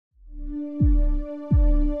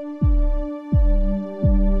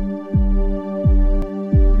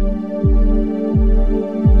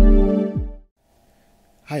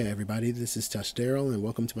Hi everybody, this is TUSDarryl and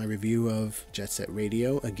welcome to my review of Jet Set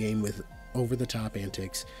Radio, a game with over-the-top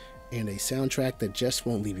antics and a soundtrack that just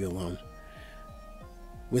won't leave you alone.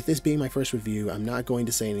 With this being my first review, I'm not going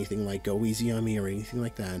to say anything like go easy on me or anything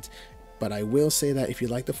like that, but I will say that if you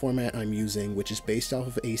like the format I'm using, which is based off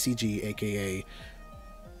of ACG, aka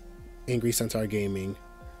AngryCentaurGaming,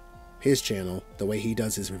 his channel, the way he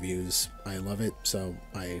does his reviews, I love it, so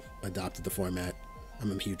I adopted the format.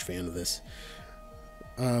 I'm a huge fan of this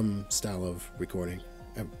style of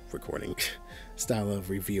style of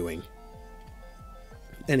reviewing.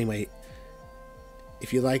 Anyway,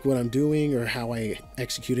 if you like what I'm doing or how I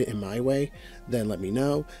execute it in my way, then let me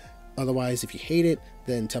know. Otherwise, if you hate it,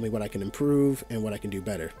 then tell me what I can improve and what I can do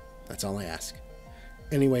better. That's all I ask.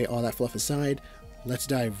 Anyway, all that fluff aside, let's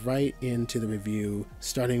dive right into the review,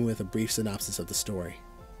 starting with a brief synopsis of the story.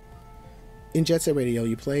 In Jet Set Radio,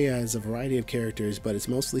 you play as a variety of characters, but it's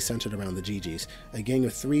mostly centered around the GGs, a gang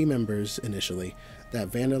of 3 members initially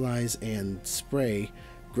that vandalize and spray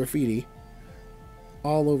graffiti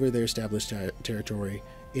all over their established territory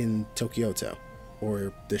in Tokyoto,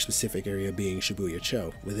 or their specific area being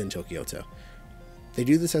Shibuya-cho within Tokyoto. They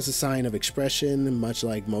do this as a sign of expression, much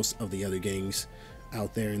like most of the other gangs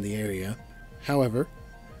out there in the area. However,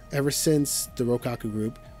 ever since the Rokaku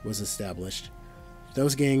group was established,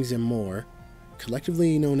 those gangs and more,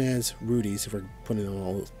 collectively known as Rudies, if we're putting them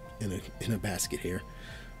all in a basket here,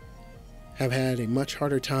 have had a much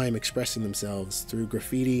harder time expressing themselves through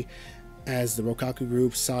graffiti, as the Rokaku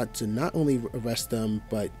group sought to not only arrest them,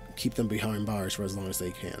 but keep them behind bars for as long as they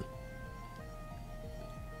can.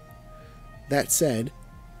 That said,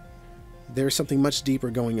 there's something much deeper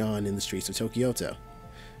going on in the streets of Tokyoto.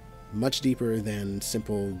 Much deeper than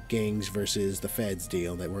simple gangs versus the feds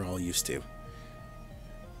deal that we're all used to.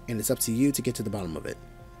 And it's up to you to get to the bottom of it.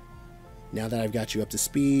 Now that I've got you up to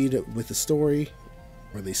speed with the story,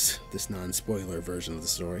 or at least this non-spoiler version of the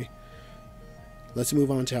story, let's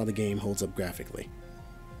move on to how the game holds up graphically.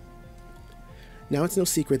 Now, it's no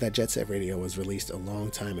secret that Jet Set Radio was released a long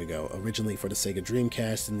time ago, originally for the Sega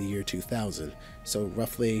Dreamcast in the year 2000, so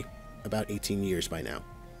roughly about 18 years by now.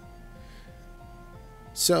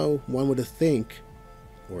 So, one would think,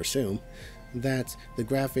 or assume, that the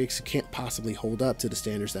graphics can't possibly hold up to the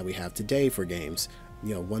standards that we have today for games.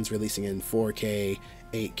 You know, one's releasing in 4K,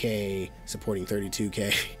 8K, supporting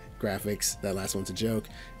 32K graphics. That last one's a joke.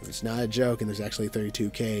 If it's not a joke and there's actually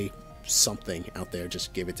 32K something out there,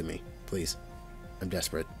 just give it to me, please. I'm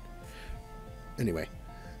desperate. Anyway,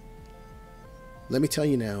 let me tell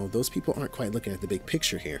you now, those people aren't quite looking at the big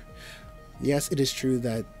picture here. Yes, it is true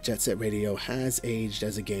that Jet Set Radio has aged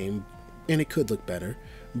as a game, and it could look better,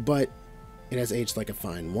 but it has aged like a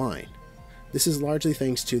fine wine. This is largely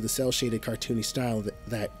thanks to the cel-shaded cartoony style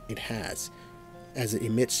that it has, as it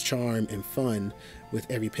emits charm and fun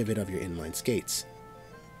with every pivot of your inline skates.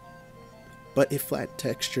 But if flat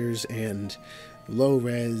textures and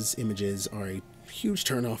low-res images are a huge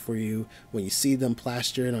turnoff for you when you see them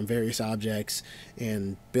plastered on various objects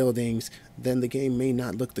and buildings, then the game may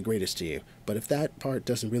not look the greatest to you. But if that part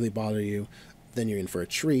doesn't really bother you, then you're in for a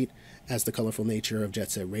treat, as the colorful nature of Jet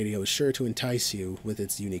Set Radio is sure to entice you with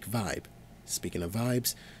its unique vibe. Speaking of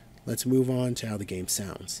vibes, let's move on to how the game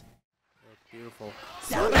sounds. That's beautiful.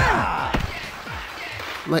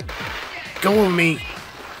 Let go of me!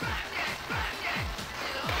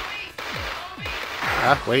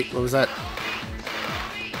 Ah, wait, what was that?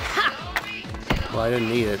 Well, I didn't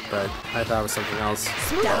need it, but I thought it was something else.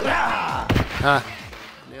 Ah,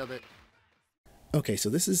 nailed it. Okay, so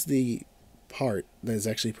this is the part that is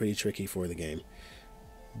actually pretty tricky for the game.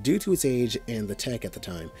 Due to its age and the tech at the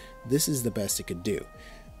time, this is the best it could do.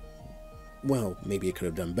 Well, maybe it could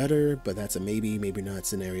have done better, but that's a maybe, maybe not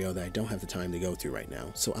scenario that I don't have the time to go through right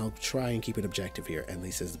now, so I'll try and keep it objective here, at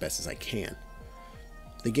least as best as I can.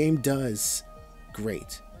 The game does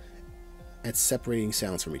great at separating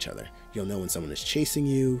sounds from each other. You'll know when someone is chasing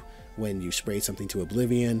you, when you spray something to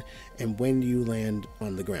oblivion, and when you land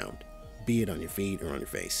on the ground, be it on your feet or on your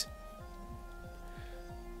face.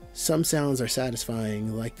 Some sounds are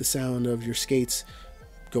satisfying, like the sound of your skates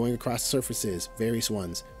going across surfaces, various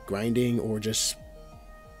ones, grinding or just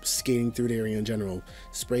skating through the area in general.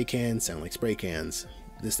 Spray cans sound like spray cans,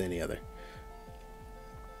 this and the other.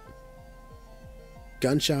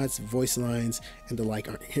 Gunshots, voice lines, and the like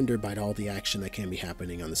aren't hindered by all the action that can be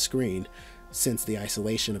happening on the screen, since the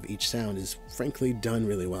isolation of each sound is frankly done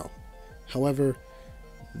really well. However,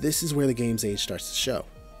 this is where the game's age starts to show.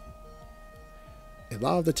 A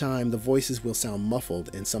lot of the time, the voices will sound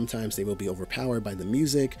muffled, and sometimes they will be overpowered by the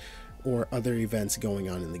music or other events going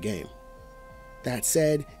on in the game. That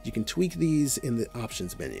said, you can tweak these in the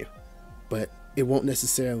options menu, but it won't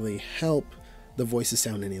necessarily help the voices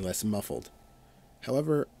sound any less muffled.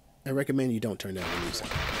 However, I recommend you don't turn down the music.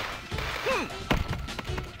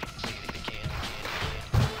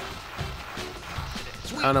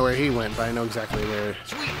 I don't know where he went, but I know exactly where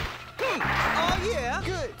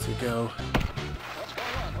to go.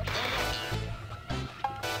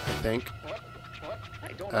 I think.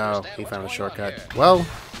 Oh, he found a shortcut. Well,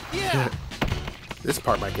 this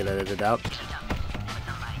part might get edited out.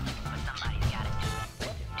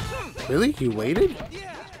 Really? You waited?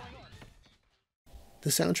 The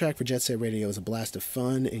soundtrack for Jet Set Radio is a blast of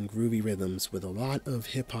fun and groovy rhythms with a lot of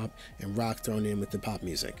hip-hop and rock thrown in with the pop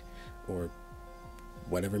music, or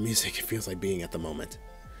whatever music it feels like being at the moment.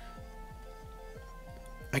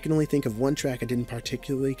 I can only think of one track I didn't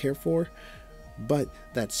particularly care for, but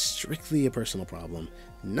that's strictly a personal problem,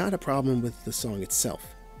 not a problem with the song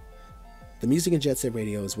itself. The music in Jet Set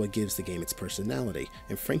Radio is what gives the game its personality,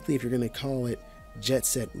 and frankly, if you're going to call it Jet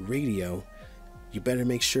Set Radio, you better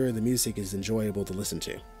make sure the music is enjoyable to listen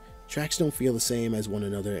to. Tracks don't feel the same as one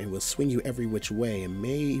another and will swing you every which way and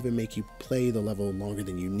may even make you play the level longer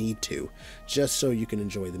than you need to, just so you can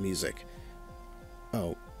enjoy the music.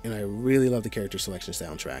 Oh, and I really love the character selection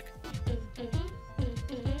soundtrack.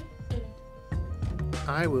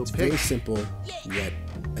 I will pick. Very simple, yet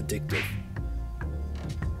addictive.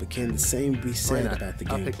 But can the same be said about the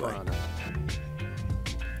gameplay?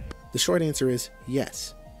 The short answer is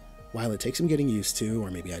yes. While it takes some getting used to, or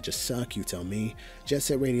maybe I just suck, you tell me, Jet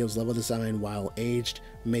Set Radio's level design, while aged,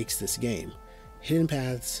 makes this game. Hidden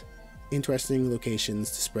paths, interesting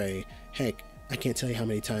locations to spray. Heck, I can't tell you how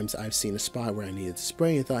many times I've seen a spot where I needed to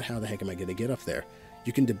spray and thought, how the heck am I going to get up there?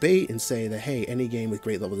 You can debate and say that, hey, any game with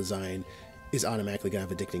great level design is automatically going to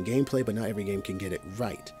have addicting gameplay, but not every game can get it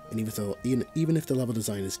right. And even if the level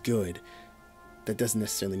design is good, that doesn't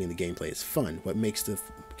necessarily mean the gameplay is fun. What makes the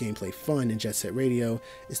gameplay fun in Jet Set Radio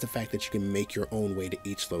is the fact that you can make your own way to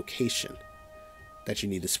each location that you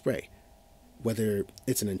need to spray. Whether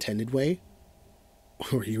it's an intended way,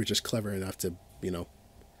 or you were just clever enough to,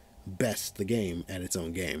 best the game at its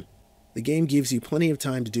own game. The game gives you plenty of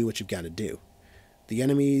time to do what you've got to do. The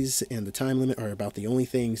enemies and the time limit are about the only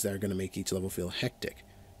things that are going to make each level feel hectic.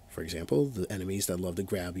 For example, the enemies that love to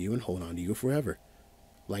grab you and hold on to you forever.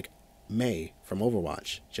 Like Mei from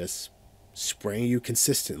Overwatch, just spraying you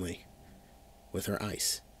consistently with her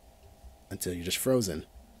ice until you're just frozen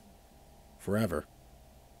forever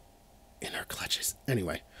in her clutches.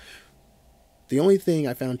 Anyway, the only thing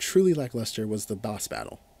I found truly lackluster was the boss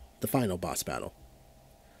battle, the final boss battle,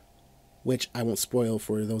 which I won't spoil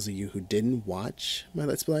for those of you who didn't watch my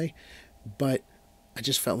Let's Play, but I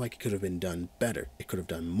just felt like it could have been done better. It could have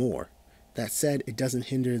done more. That said, it doesn't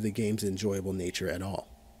hinder the game's enjoyable nature at all.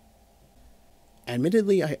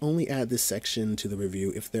 Admittedly, I only add this section to the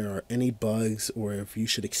review if there are any bugs or if you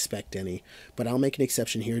should expect any, but I'll make an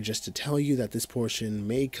exception here just to tell you that this portion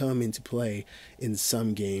may come into play in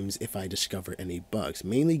some games if I discover any bugs,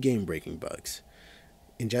 mainly game-breaking bugs.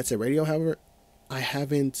 In Jet Set Radio, however, I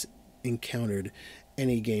haven't encountered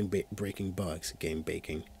any game-breaking bugs.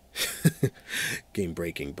 Game-breaking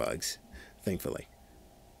bugs, thankfully.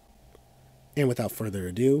 And without further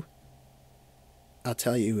ado, I'll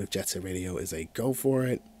tell you if Jet Set Radio is a go for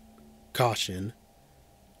it, caution,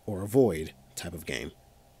 or avoid type of game.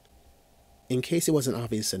 In case it wasn't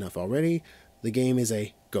obvious enough already, the game is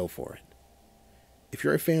a go for it. If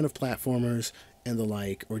you're a fan of platformers and the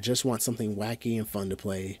like, or just want something wacky and fun to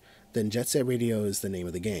play, then Jet Set Radio is the name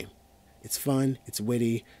of the game. It's fun, it's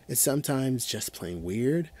witty, it's sometimes just plain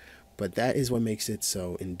weird, but that is what makes it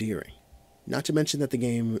so endearing. Not to mention that the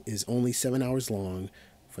game is only 7 hours long,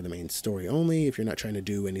 for the main story only, if you're not trying to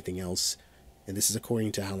do anything else. And this is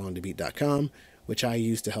according to howlongtobeat.com, which I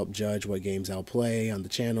use to help judge what games I'll play on the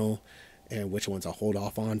channel and which ones I'll hold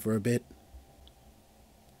off on for a bit.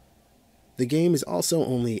 The game is also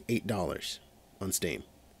only $8 on Steam.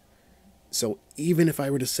 So even if I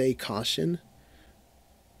were to say caution,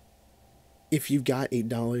 if you've got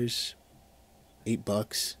 $8,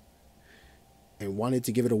 $8, and wanted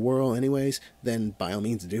to give it a whirl anyways, then by all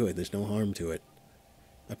means do it. There's no harm to it.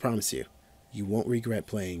 I promise you, you won't regret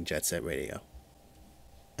playing Jet Set Radio.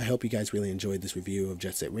 I hope you guys really enjoyed this review of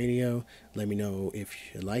Jet Set Radio. Let me know if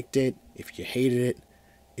you liked it, if you hated it,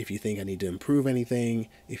 if you think I need to improve anything,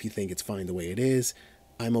 if you think it's fine the way it is.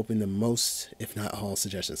 I'm open to most, if not all,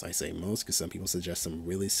 suggestions. I say most because some people suggest some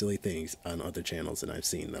really silly things on other channels and I've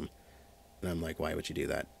seen them. And I'm like, why would you do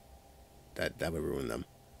that? That would ruin them.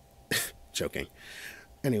 Joking.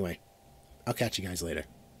 Anyway, I'll catch you guys later.